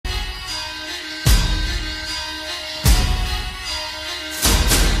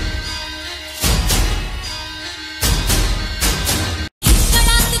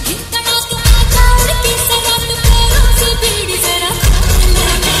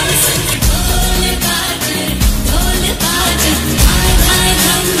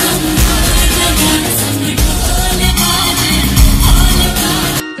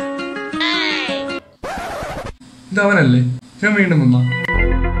ഇതവനല്ലേ? ഞാൻ വീണ്ടും വന്നോ?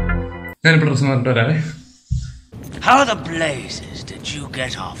 ഞാനിപ്പോ ഡ്രസ് മാറിട്ട് വരാവേ. How the blazes did you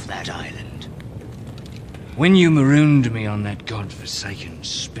get off that island? When you marooned me on that godforsaken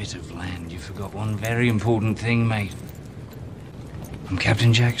spit of land, you forgot one very important thing, mate. I'm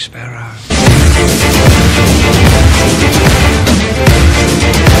Captain Jack Sparrow.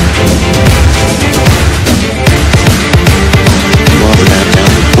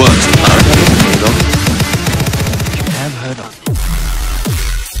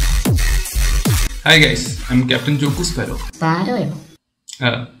 Hi guys, I'm Captain Joku Sparrow. Sparrow?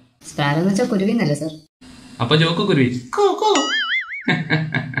 Sparrow എന്ന് വെച്ചാൽ കുരുവിന്നല്ലേ sir? അപ്പൊ ജോക്കു കുരുവി.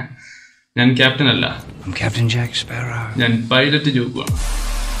 ഞാൻ captain അല്ല. I'm Captain Jack Sparrow. ഞാൻ pilot ജോക്കു ആണ്.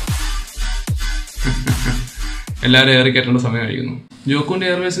 എല്ലാവരും air കയറ്റേണ്ട സമയം കഴിയുന്നു. ജോക്കുവിന്റെ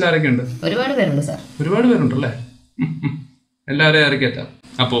എയർവേസിൽ ആരൊക്കെ ഉണ്ട്? ഒരുപാട് പേരുണ്ട് സർ. ഒരുപാട് പേരുണ്ടല്ലേ? എല്ലാവരും എയർ കയറ്റാം.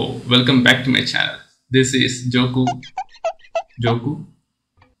 അപ്പോ welcome back to my channel. This is ജോക്കു. ജോക്കു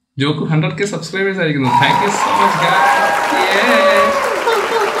 100K subscribers ആയിരിക്കുന്നു. Thank you so much guys.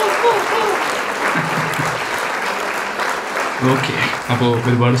 Okay, അപ്പോ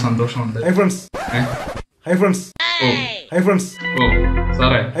ഒരുപാട് സന്തോഷമുണ്ട്. ഓ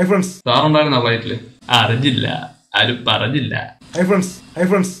സാറേ, സാറുണ്ടായിരുന്ന ഫ്ലൈറ്റില്? അറിഞ്ഞില്ല, ആരും പറഞ്ഞില്ല.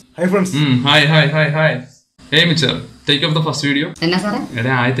 Hi mixture, take off the first video.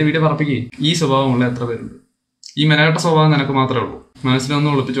 എടാ, ആദ്യത്തെ വീഡിയോ പറപ്പിക്ക്. ഈ സ്വഭാവമുള്ള എത്ര പേരുണ്ട്? ഈ മെനകെട്ട സ്വഭാവം നിനക്ക് മാത്രമേ ഉള്ളൂ.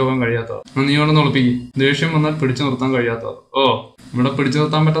 മനസ്സിലൊന്നും ഒളിപ്പിച്ചു പോകാൻ കഴിയാത്തവർ. നീയോടൊന്ന് ഒളിപ്പിക്കും. ദേഷ്യം വന്നാൽ പിടിച്ചു നിർത്താൻ കഴിയാത്തവർ. ഓ, ഇവിടെ പിടിച്ചു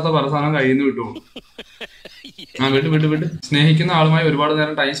നിർത്താൻ പറ്റാത്ത പല സാധനം കയ്യിൽ നിന്ന് വിട്ടുപോകും. വിട്ട് സ്നേഹിക്കുന്ന ആളുമായി ഒരുപാട്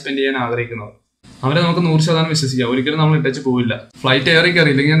നേരം ടൈം സ്പെൻഡ് ചെയ്യാൻ ആഗ്രഹിക്കുന്നവർ. അവരെ നമുക്ക് 100% വിശ്വസിക്കാം. ഒരിക്കലും നമ്മൾ ഇട്ടച്ച് പോവില്ല. ഫ്ലൈറ്റ് ഏറി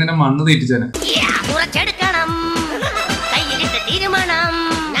കയറി, ഇല്ലെങ്കിൽ ഞാൻ നിന്നെ മണ്ണ് തീറ്റിച്ചേനെ.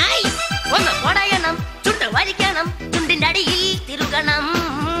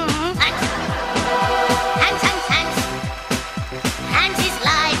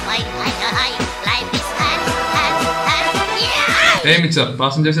 മിച്ചർ,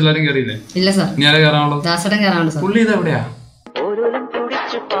 പാസഞ്ചേഴ്സ് എല്ലാരും കയറിയില്ലേ? ഇല്ല സർ. ഇനി ആരെ കയറാനുള്ളത്? പുള്ളി ഇത് എവിടെയാ?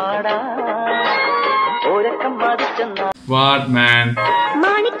 What man?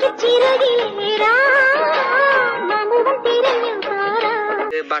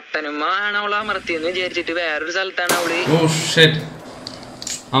 ബട്ടനുമാണവളമർത്തിന്ന് വിചാരിച്ചിട്ട് വേറൊരു സ്ഥലത്താണ് അവള്. ഓ ഷിറ്റ്,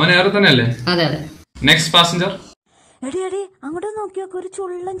 അവൻ ഏറെ തന്നെയല്ലേ? അതെ അതെ. Next passenger. അങ്ങോട്ട് നോക്കിയോ, ഒരു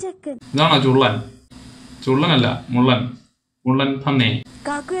ചുള്ളൻ ചെക്കൻ. ഇതാണോ ചുള്ളൻ? ചുള്ളനല്ല, മുള്ളൻ. മുള്ളൻ തന്നെ.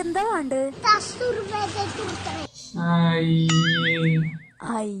 കാക്കു എന്താ വേണ്ട?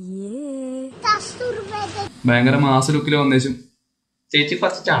 ഭയങ്കര മാസ ലുക്കില് വന്നേച്ചും. ചേച്ചി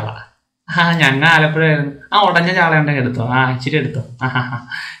കുറച്ച് ചാള. ഞങ്ങ ആലപ്പുഴയായിരുന്നു. ഉടഞ്ഞ ചാള ഉണ്ടെങ്കിൽ എടുത്തോ. ഇച്ചിരി എടുത്തോ.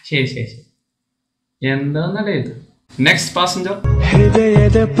 ശരി ശരി ശരി. എന്താന്നല്ലേ ഇത്? Next passenger.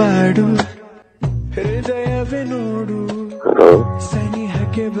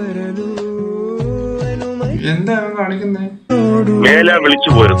 എന്താ കാണിക്കുന്നേ?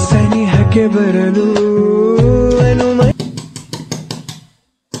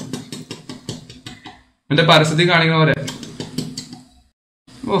 എന്റെ പരിസ്ഥിതി കാണിക്കുന്നവരെ.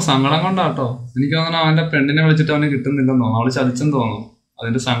 ഓ, സങ്കടം കൊണ്ടാട്ടോ. എനിക്ക് തോന്നണം അവന്റെ പെണ്ണിനെ വിളിച്ചിട്ട് അവന് കിട്ടുന്നില്ലെന്നോ, അവള് ചതിച്ചെന്ന് തോന്നുന്നു.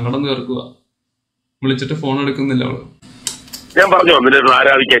 അതിന്റെ സങ്കടം തീർക്കുക. വിളിച്ചിട്ട് ഫോൺ എടുക്കുന്നില്ല അവള്.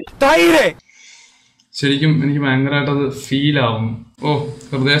 ശരിക്കും എനിക്ക് ഭയങ്കരമായിട്ട് അത് ഫീൽ ആവും. ഓ,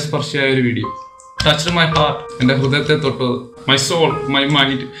 ഹൃദയസ്പർശിയായ ഒരു വീഡിയോ. Touched my heart. എന്റെ ഹൃദയത്തെ തൊട്ടത്. My soul, my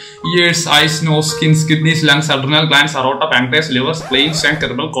mind, ears, eyes, nose, skin, kidneys, lungs, adrenal glands, aorta, pancreas, liver, spleen, stomach,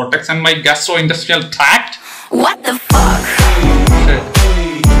 cerebral cortex, and my gastrointestinal tract. What the fuck?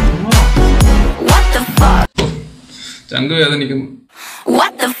 What the fuck? Chunk വേദനിക്കുന്നു.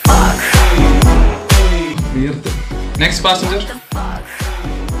 What the fuck? വീർത്ത്. Next passenger.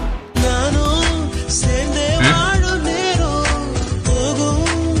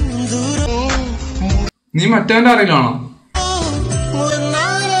 നീ മറ്റവന്റെ അറിയിലാണോ?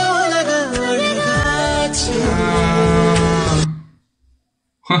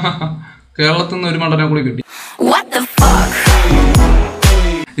 കേരളത്തിൽ നിന്ന് ഒരു മണ്ടനെ കൂടി കിട്ടി.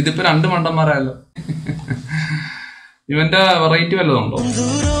 ഇതിപ്പോ 2 മണ്ടന്മാരായല്ലോ. ഇവന്റെ variety വല്ലതുണ്ടോ?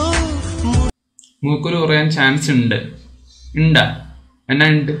 മൂക്കൊരു കുറയാൻ ചാൻസ് ഉണ്ട്. ഉണ്ടാ എന്നാ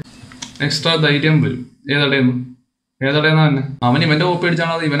ഉണ്ട്? എക്സ്ട്രാ ധൈര്യം വരും. ഏതടേന്ന് തന്നെ അവൻ ഇവന്റെ കോപ്പി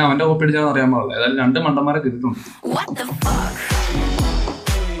അടിച്ചാണോ ഇവൻ അവന്റെ കോപ്പി അടിച്ചാണോ അറിയാൻ പാടില്ല. ഏതായാലും 2 മണ്ടന്മാരെ കിട്ടിയിട്ടുണ്ട്.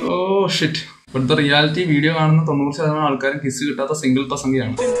 Oh shit. ഇപ്പോഴത്തെ റിയാലിറ്റി വീഡിയോ കാണുന്ന 90% ആൾക്കാരും കിസ് കിട്ടാത്ത സിംഗിൾ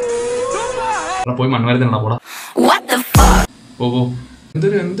പ്രസംഗിയാണ്. പോയി മൺവരുന്നുണ്ടാ പോടാ. ഓ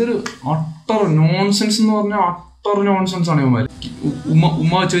എന്തൊരു അട്ടർ നോൺസെൻസ് എന്ന് പറഞ്ഞാൽ അട്ടർ നോൺസെൻസ് ആണ് ഇവന്മാര്.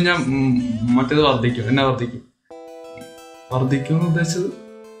 ഉമ്മ വെച്ച് കഴിഞ്ഞാൽ മറ്റേത് വർദ്ധിക്കും. എന്നാ വർദ്ധിക്കും എന്ന് ഉദ്ദേശിച്ചത്?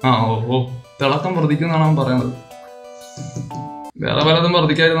 ഓ തിളക്കം വർദ്ധിക്കും എന്നാണ് അവൻ പറയുന്നത്. വേറെ പലതും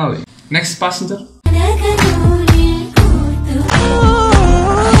വർദ്ധിക്കാതിരുന്നാൽ മതി. Next passenger.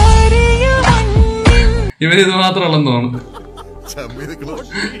 ഇവരിത് മാത്രമുള്ളെന്ന് തോന്നുന്നു.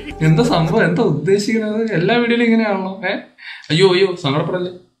 എന്താ സംഭവം, എന്താ ഉദ്ദേശിക്കുന്നത്? എല്ലാ വീഡിയോയിലും ഇങ്ങനെയാണല്ലോ. അയ്യോ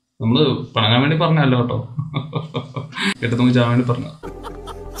സങ്കടപ്പെടല്ലേ, നമ്മള് പണങ്ങാൻ വേണ്ടി പറഞ്ഞല്ലോ കേട്ടോ. കേട്ടു ചാൻ വേണ്ടി പറഞ്ഞ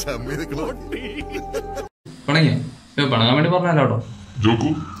പണങ്ങിയ പണങ്ങാൻ വേണ്ടി പറഞ്ഞല്ലോ കേട്ടോ. ജോക്കു,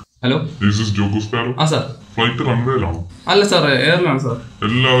 ഹലോ, ജോക്കു സ്പാരോ. ആ സാർ. ഫ്ലൈറ്റ് റൺവേയിലാണോ? അല്ല സാർ, എയറിലാണ് സാർ.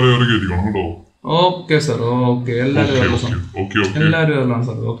 എല്ലാവരും ഏറെ കയറ്റിക്കണം കേട്ടോ. Okay sir, okay. എല്ലാവരും എയറിലാണ്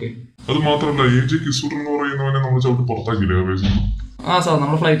സാർ. ഓക്കെ. അത് മാത്രമല്ല, കിസൂർ എന്ന് പറയുന്നവനെ നമ്മൾ ചവിട്ടി പുറത്താക്കിയില്ലേ? ആ സാർ,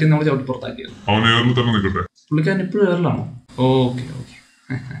 നമ്മുടെ ഫ്ലൈറ്റിൽ നമ്മൾ ചവിട്ടി പുറത്താക്കിയത്. അവൻ എയറിൽ തന്നെ നിൽക്കട്ടെ. പുള്ളിക്കാരൻ ഇപ്പോഴും എയറിലാണോ? ഓക്കെ.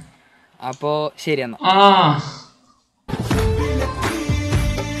 അപ്പോ ശരി എന്നാ.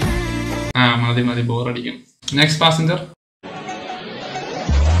 മതി ബോറടിക്കും. Next passenger.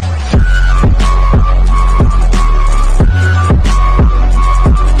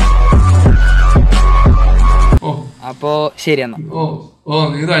 അപ്പോ ശരി എന്നാ.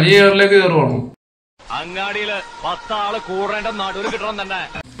 നീ തനി എയറിലേക്ക് കയറുവാണോ? അങ്ങാടിയില് 10 ആള് കൂടേണ്ട നടുവിൽ കിട്ടണം തന്നെ.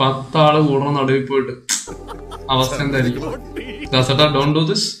 10 ആള് കൂടണം നടുവിൽ പോയിട്ട്. അവസ്ഥ എന്തായിരിക്കും? Don't do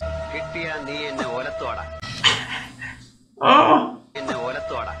this. കിട്ടിയാ നീ എന്നെ ഓലത്തോടാ.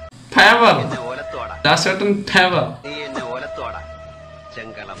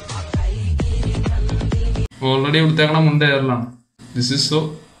 ഓൾറെഡി ഇവിടുത്തേക്കണ മുണ്ട് എയറിലാണ്. This is so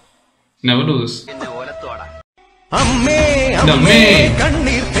never do this.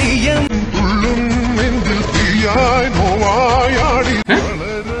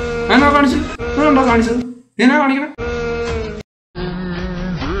 കാണിച്ചത് ഞാനാ കാണിക്കണേ.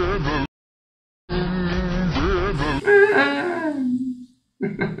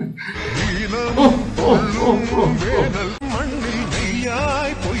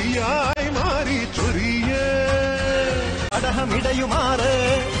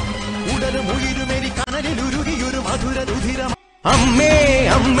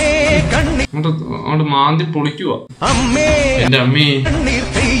 അങ്ങോട്ട് മാന്തി പൊളിക്കുവാ എന്റെ അമ്മേ.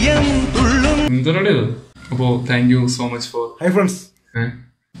 എന്തരടേ ഇത്? അപ്പോ thank you so much for.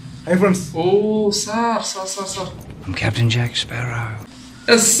 Hi friends. Oh, sir. I'm Captain Jack Sparrow.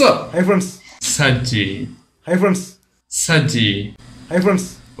 Yes, sir. Hi friends. Saji. Hi friends. Saji. Hi friends.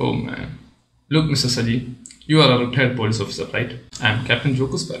 Oh man. Look, Mr. Saji, you are a retired police officer, right? I am Captain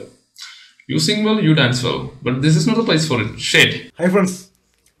Joku Sparrow. You sing well, you dance well, but this is not the place for it. Shit. Hi friends.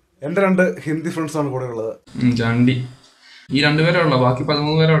 എന്റെ 2 Hindi friends ആണ് കൂടെ ഉള്ളത്. ജാണ്ടി. ഈ 2 പേരേ ഉള്ളൂ, ബാക്കി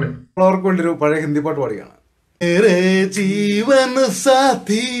 13 പേരെ അവിടെ. അവർക്ക് വേണ്ടി ഒരു പഴയ ഹിന്ദി പാട്ട് പാടിയാണ്. മേരേ ജീവൻ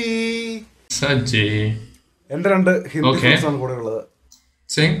സാഥി. സജി. എന്റെ 2 ഹിന്ദി ഫ്രണ്ട്സ് ആണ് കൂടെ ഉള്ളത്.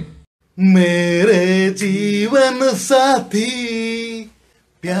 Sing. मेरे जीवन साथी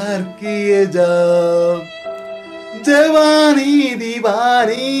प्यार किए जाओ जवानी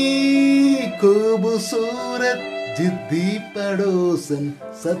दीवानी खूबसूरत जिद्दी पड़ोसन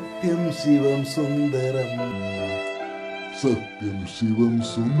सत्यम Shivam Sundaram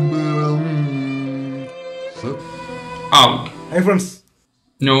Out. Hi friends.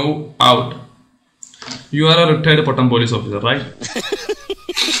 No, out. You are a retired Pottam police officer, right?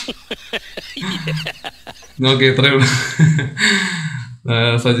 നോക്കി ഇത്രയേ ഉള്ളൂ.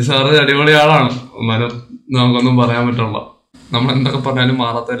 സജി സാറ് അടിപൊളി ആളാണ്. എന്നാലും നമുക്കൊന്നും പറയാൻ പറ്റുള്ള. നമ്മൾ എന്തൊക്കെ പറഞ്ഞാലും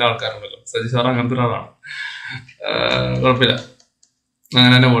മാറാത്ത ആൾക്കാരുണ്ടല്ലോ. സജി സാർ അങ്ങനത്തെ ഒരാളാണ്. കുഴപ്പമില്ല,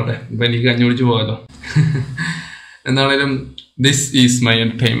 അങ്ങനെ തന്നെ പോട്ടെ. ഇപ്പൊ എനിക്ക് കഞ്ഞി കുടിച്ച് പോകാമല്ലോ. എന്താണേലും this is my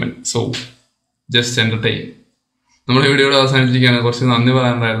entertainment, so just entertain. നമ്മുടെ വീഡിയോയുടെ അവസാനിപ്പിക്കുകയാണ്. കുറച്ച് നന്ദി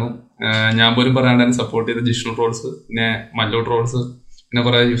പറയാനുണ്ടായിരുന്നു. ഞാൻ പോലും പറയാണ്ടായിരുന്നു സപ്പോർട്ട് ചെയ്ത ജിഷ്ണു ട്രോൾസ്, പിന്നെ മല്ലു ട്രോൾസ്, പിന്നെ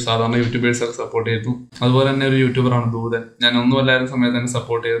കുറെ സാധാരണ യൂട്യൂബേഴ്സ് ഒക്കെ സപ്പോർട്ട് ചെയ്തു. അതുപോലെ തന്നെ ഒരു യൂട്യൂബറാണ് ദൂതൻ. ഞാൻ ഒന്നുമല്ലായിരുന്ന സമയത്ത് തന്നെ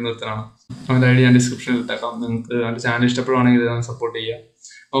സപ്പോർട്ട് ചെയ്ത് നിർത്തനാണ്. അവൻ്റെ ഐഡിയ ഞാൻ ഡിസ്ക്രിപ്ഷനിൽ ഇട്ടേക്കാം. നിങ്ങൾക്ക് അവൻ്റെ ചാനൽ ഇഷ്ടപ്പെടുവാണെങ്കിൽ ഇതാണ് സപ്പോർട്ട് ചെയ്യുക.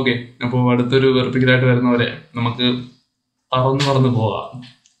 ഓക്കെ, അപ്പോൾ അടുത്തൊരു വെറുപ്പിക്കലായിട്ട് വരുന്നവരെ നമുക്ക് പറന്ന് പോകാം.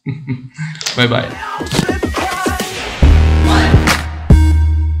 Bye bye.